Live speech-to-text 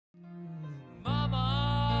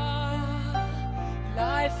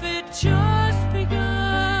just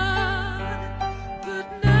begun, but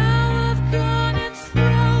now I've gone and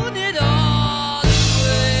thrown it all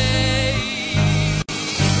away.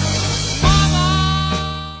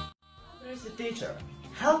 Mama! Mother is a teacher,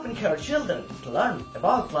 helping her children to learn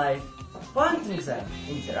about life, pointing them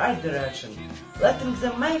in the right direction, letting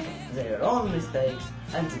them make their own mistakes,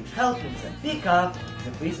 and then helping them pick up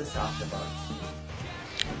the pieces afterwards.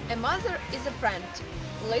 A mother is a friend,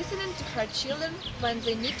 listening to her children when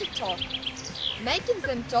they need to talk, making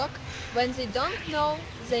them talk when they don't know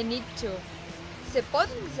they need to,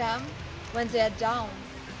 supporting them when they are down,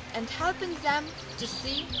 and helping them to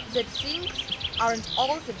see that things aren't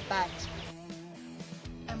all that bad.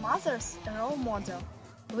 A mother's a role model,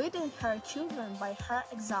 leading her children by her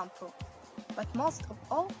example. But most of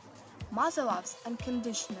all, mother loves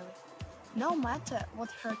unconditionally, no matter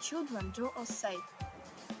what her children do or say,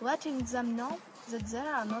 letting them know that they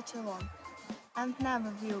are not alone, and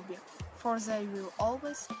never will be, for they will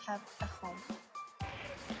always have a home.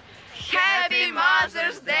 Happy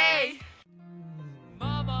Mother's Day!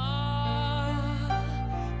 Mama,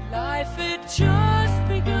 life it just